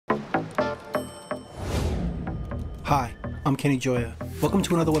Hi, I'm Kenny Joya. Welcome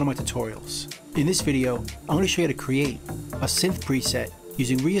to another one of my tutorials. In this video, I'm going to show you how to create a synth preset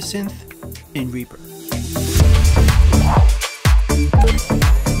using ReaSynth in Reaper.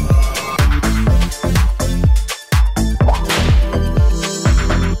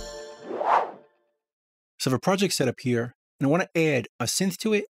 So I have a project set up here, and I want to add a synth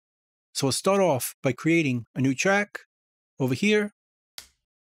to it. So I'll start off by creating a new track over here.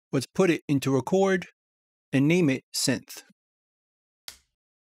 Let's put it into record and name it Synth. And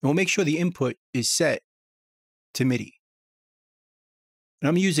we'll make sure the input is set to MIDI. And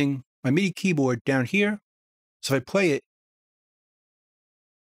I'm using my MIDI keyboard down here. So if I play it,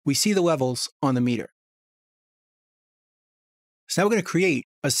 we see the levels on the meter. So now we're going to create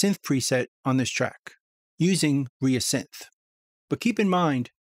a synth preset on this track using ReaSynth. But keep in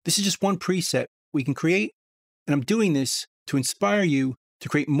mind, this is just one preset we can create, and I'm doing this to inspire you to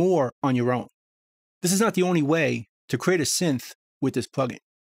create more on your own. This is not the only way to create a synth with this plugin.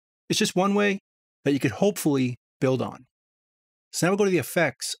 It's just one way that you could hopefully build on. So now we'll go to the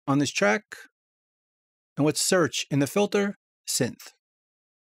effects on this track, and let's search in the filter, Synth.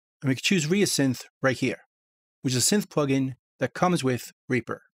 And we can choose ReaSynth right here, which is a synth plugin that comes with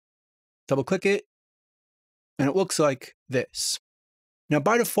Reaper. Double click it, and it looks like this. Now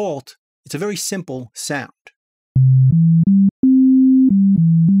by default, it's a very simple sound.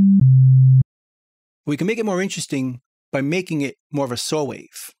 We can make it more interesting by making it more of a saw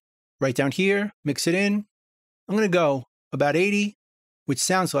wave. Right down here, mix it in. I'm going to go about 80, which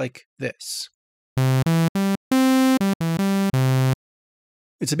sounds like this.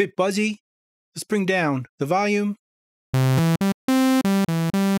 It's a bit buzzy. Let's bring down the volume.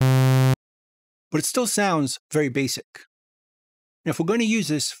 But it still sounds very basic. Now, if we're going to use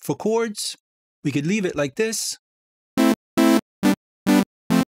this for chords, we could leave it like this.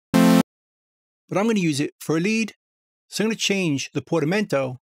 But I'm going to use it for a lead. So I'm going to change the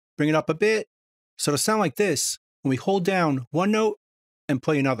portamento, bring it up a bit, so it'll sound like this when we hold down one note and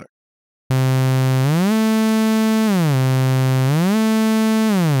play another.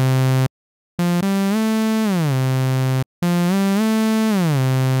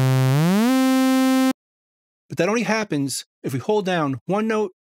 But that only happens if we hold down one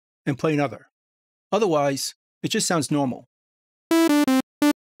note and play another. Otherwise, it just sounds normal.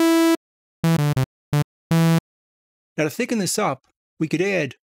 Now to thicken this up, we could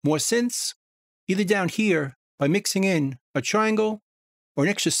add more synths, either down here by mixing in a triangle or an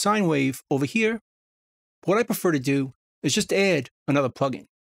extra sine wave over here. But what I prefer to do is just add another plugin.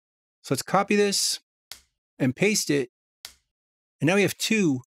 So let's copy this and paste it. And now we have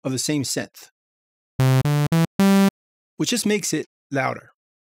two of the same synth, which just makes it louder.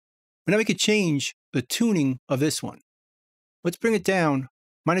 But now we could change the tuning of this one. Let's bring it down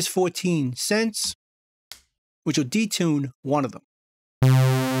 -14 cents, which will detune one of them,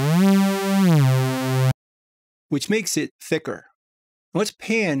 which makes it thicker. Now let's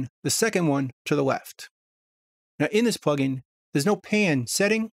pan the second one to the left. Now in this plugin, there's no pan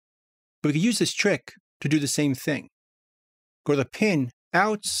setting, but we can use this trick to do the same thing. Go to the pin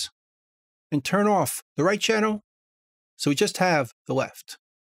outs and turn off the right channel, so we just have the left.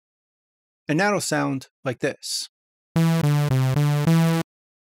 And now it'll sound like this.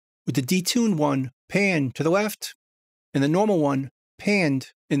 With the detuned one panned to the left, and the normal one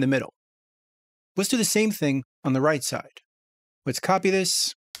panned in the middle. Let's do the same thing on the right side. Let's copy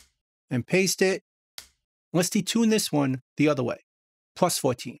this and paste it. Let's detune this one the other way,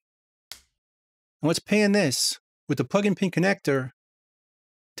 +14. And let's pan this with the plug-in pin connector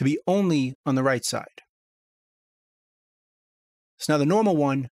to be only on the right side. So now the normal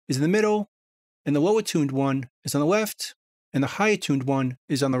one is in the middle, and the lower tuned one is on the left, and the higher tuned one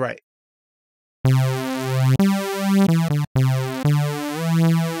is on the right.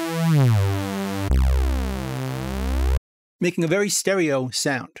 Making a very stereo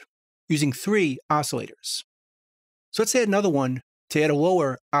sound using 3 oscillators. So let's add another one to add a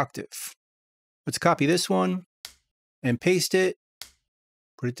lower octave. Let's copy this one and paste it,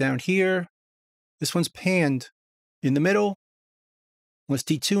 put it down here. This one's panned in the middle. Let's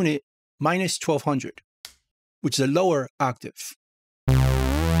detune it -1200, which is a lower octave.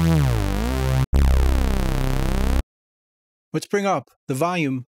 Let's bring up the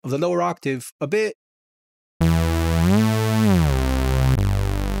volume of the lower octave a bit.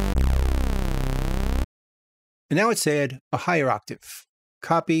 And now let's add a higher octave.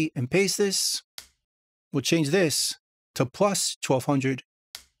 Copy and paste this. We'll change this to +1200,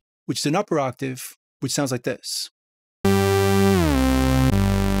 which is an upper octave, which sounds like this.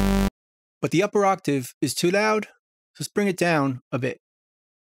 But the upper octave is too loud, so let's bring it down a bit.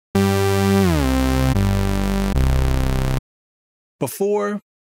 before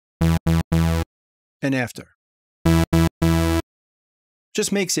and after.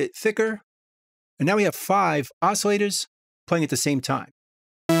 Just makes it thicker, and now we have 5 oscillators playing at the same time.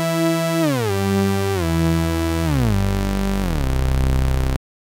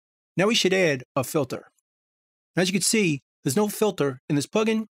 Now we should add a filter. As you can see, there's no filter in this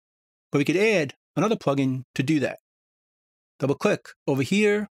plugin, but we could add another plugin to do that. Double click over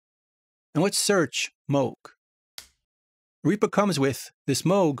here, and let's search Moog. REAPER comes with this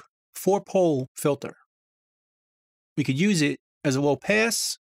Moog 4-pole filter. We could use it as a low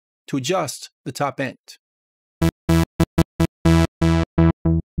pass to adjust the top end.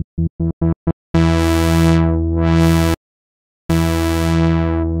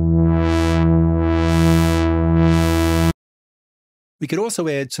 We could also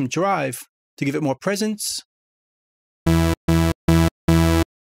add some drive to give it more presence, and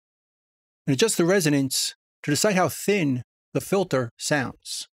adjust the resonance to decide how thin the filter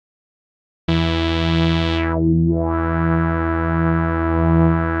sounds.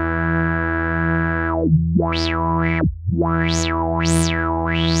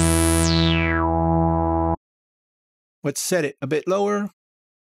 Let's set it a bit lower.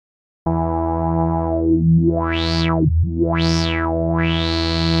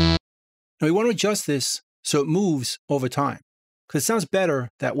 Now we want to adjust this so it moves over time, because it sounds better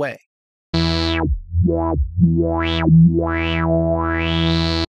that way.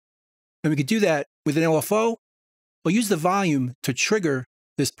 And we could do that with an LFO, or use the volume to trigger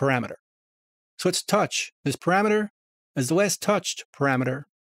this parameter. So let's touch this parameter as the last touched parameter.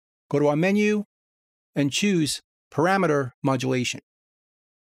 Go to our menu and choose Parameter Modulation,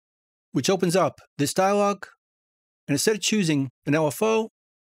 which opens up this dialog. And instead of choosing an LFO,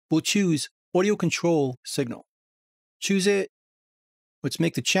 we'll choose Audio Control Signal. Choose it. Let's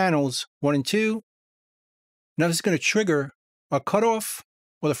make the channels 1 and 2. Now this is going to trigger our cutoff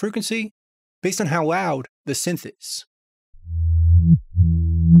or the frequency based on how loud the synth is.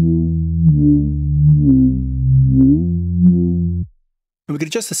 And we can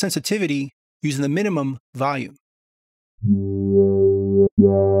adjust the sensitivity using the minimum volume.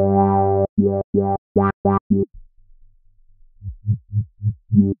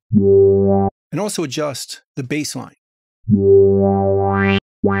 And also adjust the bass line.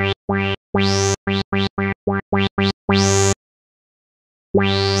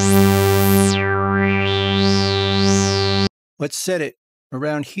 Let's set it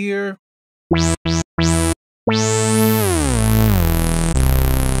around here.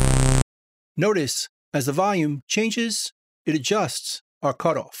 Notice as the volume changes, it adjusts our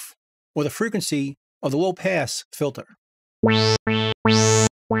cutoff, or the frequency of the low pass filter.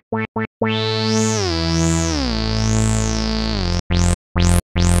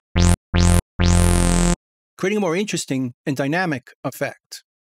 Creating a more interesting and dynamic effect,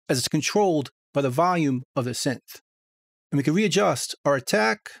 as it's controlled by the volume of the synth. And we can readjust our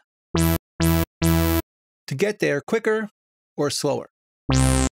attack to get there quicker or slower.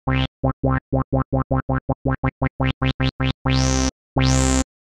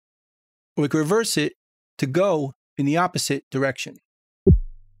 Or we can reverse it to go in the opposite direction.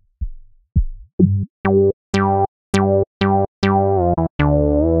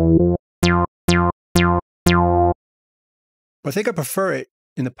 But I think I prefer it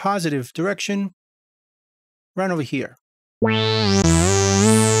in the positive direction, right over here.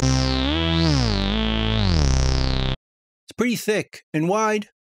 It's pretty thick and wide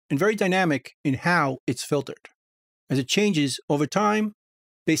and very dynamic in how it's filtered, as it changes over time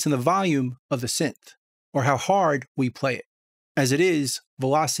based on the volume of the synth, or how hard we play it, as it is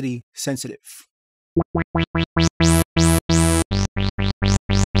velocity sensitive.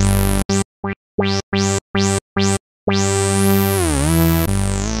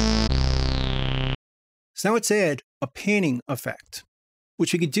 So now let's add a panning effect,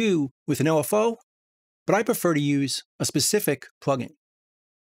 which we could do with an LFO, but I prefer to use a specific plugin.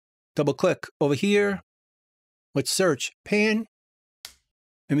 Double click over here, let's search pan,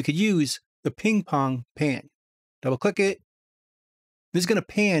 and we could use the ping pong pan. Double click it. This is going to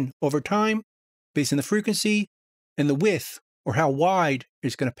pan over time based on the frequency and the width, or how wide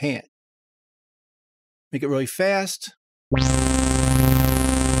it's going to pan. Make it really fast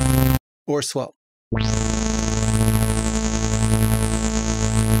or slow.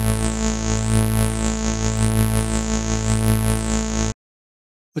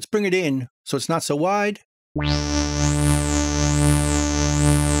 Let's bring it in so it's not so wide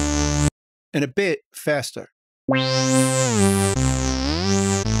and a bit faster.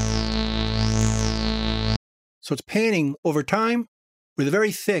 So it's panning over time with a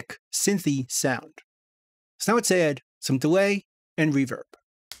very thick synthy sound. So now let's add some delay and reverb.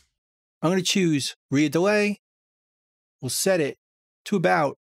 I'm going to choose delay. We'll set it to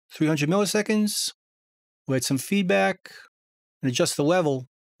about 300 milliseconds. We'll add some feedback and adjust the level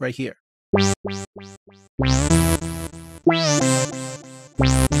right here.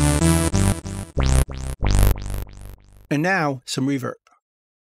 And now some reverb.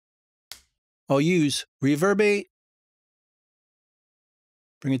 I'll use reverbate,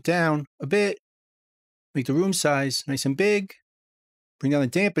 bring it down a bit, make the room size nice and big, bring down the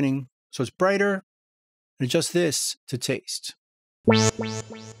dampening so it's brighter, and adjust this to taste.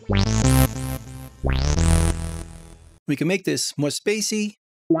 We can make this more spacey.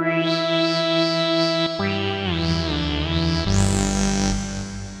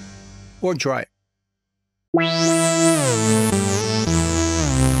 Or dry it.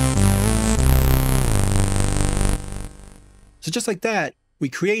 So just like that, we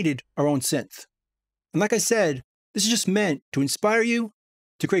created our own synth. And like I said, this is just meant to inspire you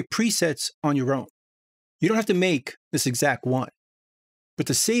to create presets on your own. You don't have to make this exact one. But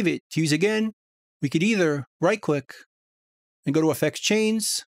to save it to use again, we could either right-click and go to Effects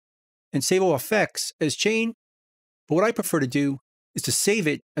Chains and save all effects as chain. But what I prefer to do is to save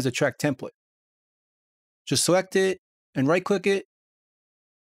it as a track template. Just select it and right-click it,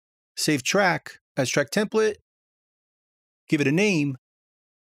 save track as track template, give it a name,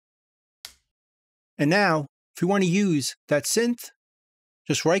 and now if we want to use that synth,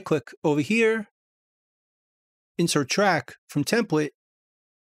 just right-click over here, insert track from template,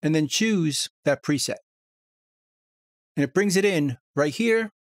 and then choose that preset. And it brings it in right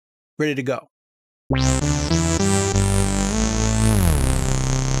here, ready to go.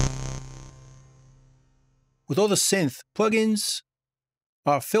 With all the synth plugins,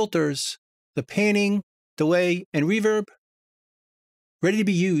 our filters, the panning, delay, and reverb, ready to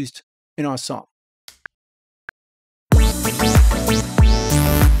be used in our song.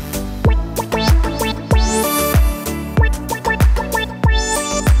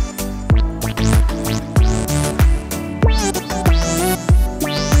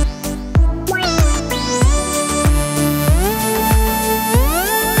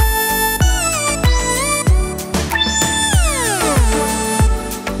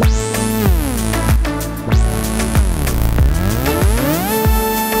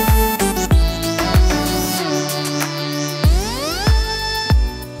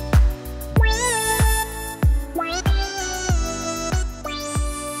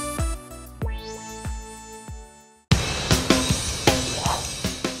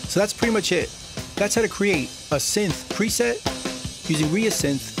 So that's pretty much it. That's how to create a synth preset using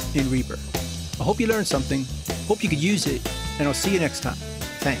ReaSynth in Reaper. I hope you learned something, hope you could use it, and I'll see you next time.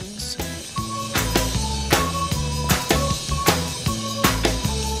 Thanks.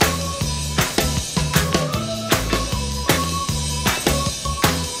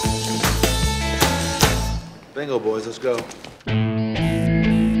 Bingo, boys, let's go.